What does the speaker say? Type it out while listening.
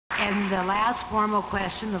And the last formal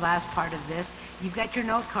question, the last part of this, you've got your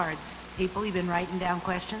note cards. People, you've been writing down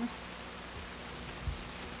questions?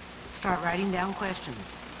 Start writing down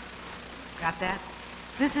questions. Got that?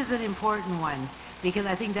 This is an important one because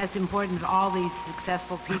I think that's important to all these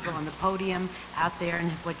successful people on the podium out there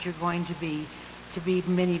and what you're going to be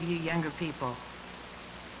many of you younger people.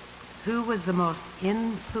 Who was the most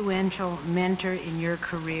influential mentor in your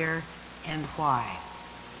career and why?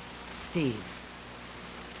 Steve.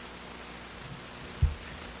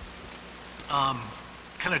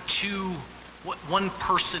 Kind of one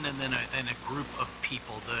person and then a group of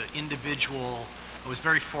people. The individual, I was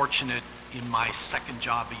very fortunate in my second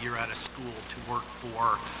job a year out of school to work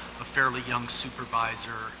for a fairly young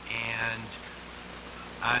supervisor, and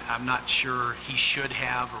I'm not sure he should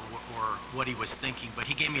have or what he was thinking, but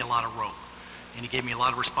he gave me a lot of rope and he gave me a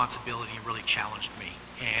lot of responsibility and really challenged me,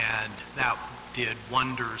 and that did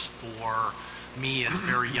wonders for me as a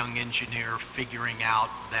very young engineer, figuring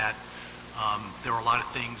out that there were a lot of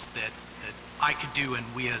things that I could do and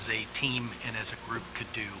we as a team and as a group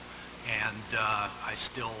could do. And I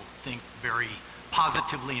still think very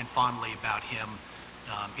positively and fondly about him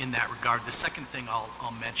in that regard. The second thing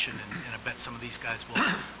I'll mention, and I bet some of these guys will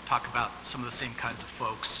talk about some of the same kinds of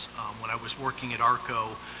folks, when I was working at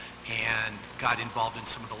ARCO and got involved in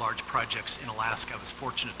some of the large projects in Alaska, I was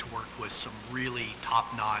fortunate to work with some really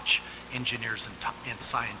top-notch engineers and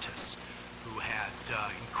scientists who had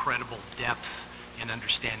incredible depth and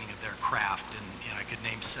understanding of their craft, and I could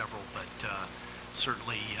name several, but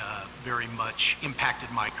certainly very much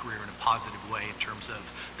impacted my career in a positive way in terms of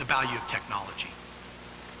the value of technology.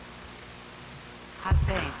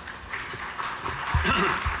 Hossein.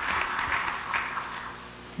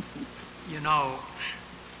 You know,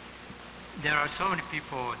 there are so many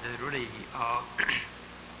people that really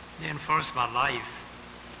they influenced my life.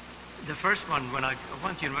 The first one, when I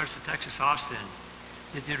went to University of Texas, Austin,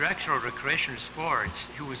 the director of recreation sports,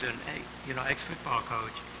 who was an ex-football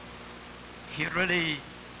coach, he really,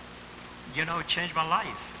 changed my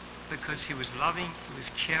life because he was loving, he was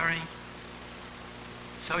caring.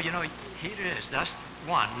 So, here it is. That's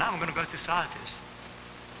one. Now I'm going to go to scientists.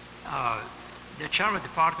 The chairman of the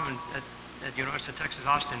department at University of Texas,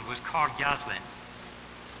 Austin was Carl Gatlin.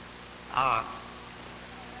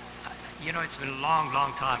 It's been a long,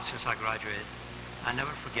 long time since I graduated. I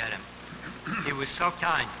never forget him. He was so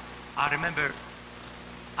kind. I remember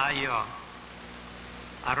I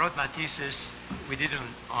wrote my thesis. We did it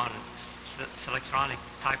on electronic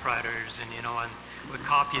typewriters, and we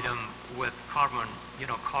copied them with carbon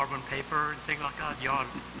paper and things like that.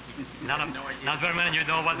 Not very many of you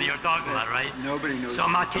know what you're talking about, right? Nobody knows. So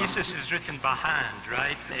my thesis is written by hand,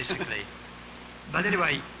 right, basically. But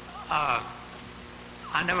anyway,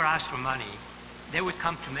 I never asked for money. They would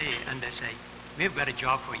come to me and they say, "We've got a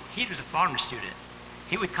job for you." He was a foreign student.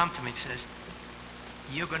 He would come to me and says,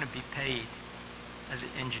 "You're going to be paid as an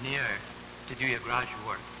engineer to do your graduate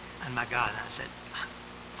work." And my God, I said,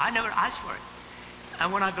 I never asked for it.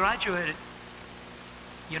 And when I graduated,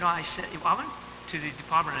 I went to the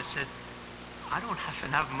department and I said, "I don't have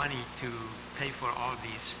enough money to pay for all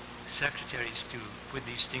these secretaries to put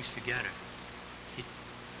these things together." He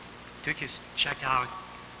took his check out,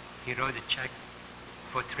 he wrote a check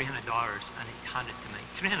for $300 and he handed it to me.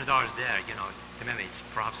 $300 there, remember it's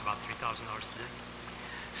perhaps about $3,000 today.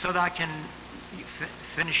 So that I can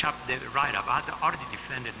finish up the write-up. I had already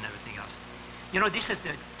defended and everything else. This is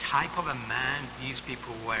the type of a man these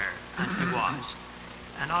people were, and he was.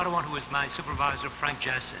 Another one who was my supervisor, Frank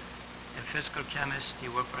Jessen, a physical chemist. He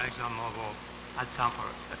worked for ExxonMobil, at time for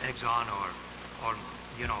Exxon or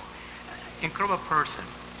incredible person.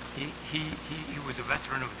 He was a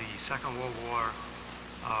veteran of the Second World War.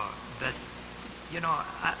 But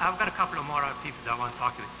I've got a couple of more people that I want to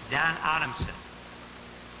talk to. Dan Adamson.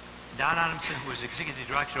 Dan Adamson, who was executive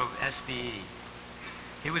director of SBE.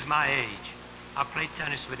 He was my age. I played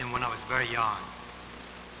tennis with him when I was very young.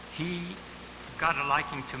 He got a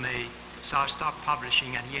liking to me, so I stopped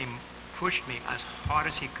publishing, and he pushed me as hard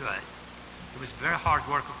as he could. He was a very hard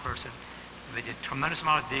working person with a tremendous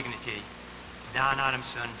amount of dignity. Dan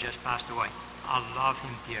Adamson just passed away. I love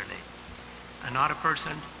him dearly. Another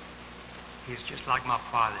person, he's just like my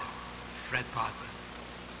father, Fred Potvin.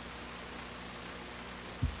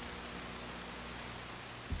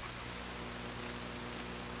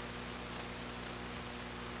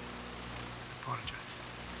 Apologize.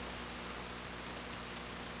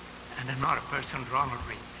 And another person, Ronald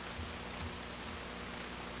Reed.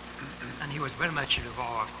 And he was very much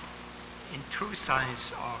involved in true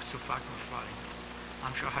science of surfactant flooding.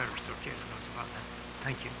 I'm sure Harry Surkalo knows about that.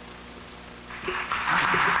 Thank you.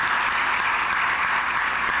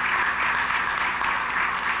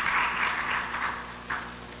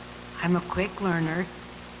 I'm a quick learner.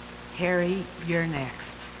 Harry, you're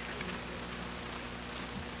next.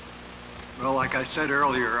 Well, like I said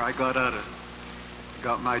earlier, I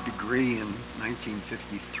got my degree in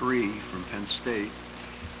 1953 from Penn State,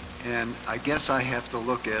 and I guess I have to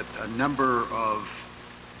look at a number of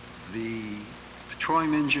the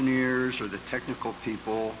petroleum engineers or the technical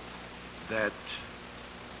people that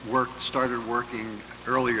started working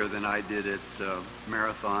earlier than I did at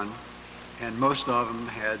Marathon, and most of them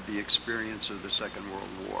had the experience of the Second World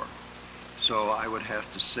War. So I would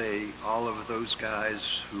have to say all of those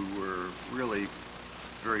guys who were really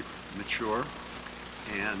very mature,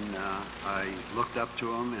 and I looked up to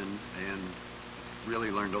them and really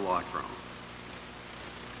learned a lot from them.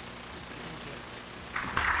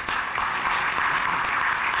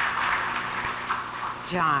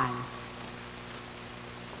 John.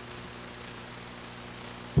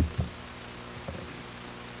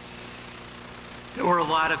 There were a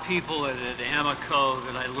lot of people at Amoco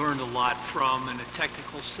that I learned a lot from in a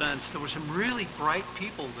technical sense. There were some really bright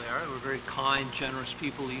people there. They were very kind, generous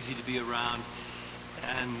people, easy to be around.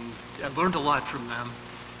 And I learned a lot from them.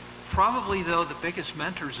 Probably, though, the biggest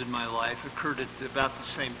mentors in my life occurred at about the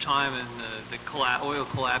same time, in the oil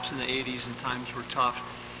collapse in the 80s, and times were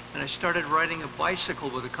tough. And I started riding a bicycle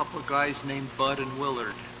with a couple of guys named Bud and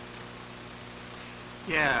Willard.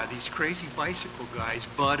 Yeah, these crazy bicycle guys,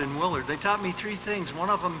 Bud and Willard. They taught me three things. One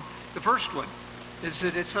of them, the first one, is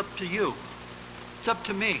that it's up to you. It's up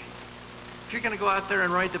to me. If you're going to go out there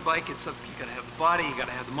and ride the bike, it's up. You got to have the body, you got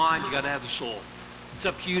to have the mind, you got to have the soul. It's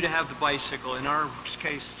up to you to have the bicycle. In our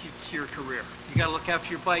case, it's your career. You got to look after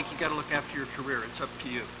your bike, you got to look after your career. It's up to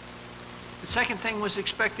you. The second thing was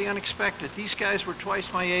expect the unexpected. These guys were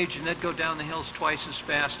twice my age, and they'd go down the hills twice as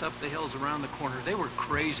fast, up the hills, around the corner. They were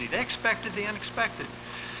crazy. They expected the unexpected.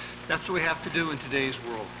 That's what we have to do in today's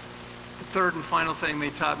world. The third and final thing they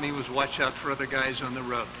taught me was watch out for other guys on the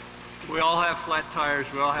road. We all have flat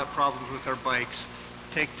tires. We all have problems with our bikes.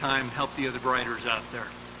 Take time, help the other riders out there.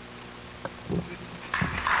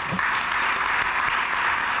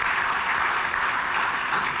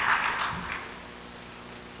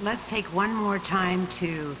 Let's take one more time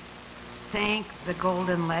to thank the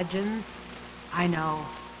Golden Legends. I know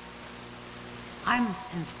I'm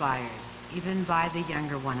inspired, even by the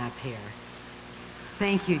younger one up here.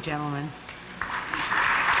 Thank you, gentlemen.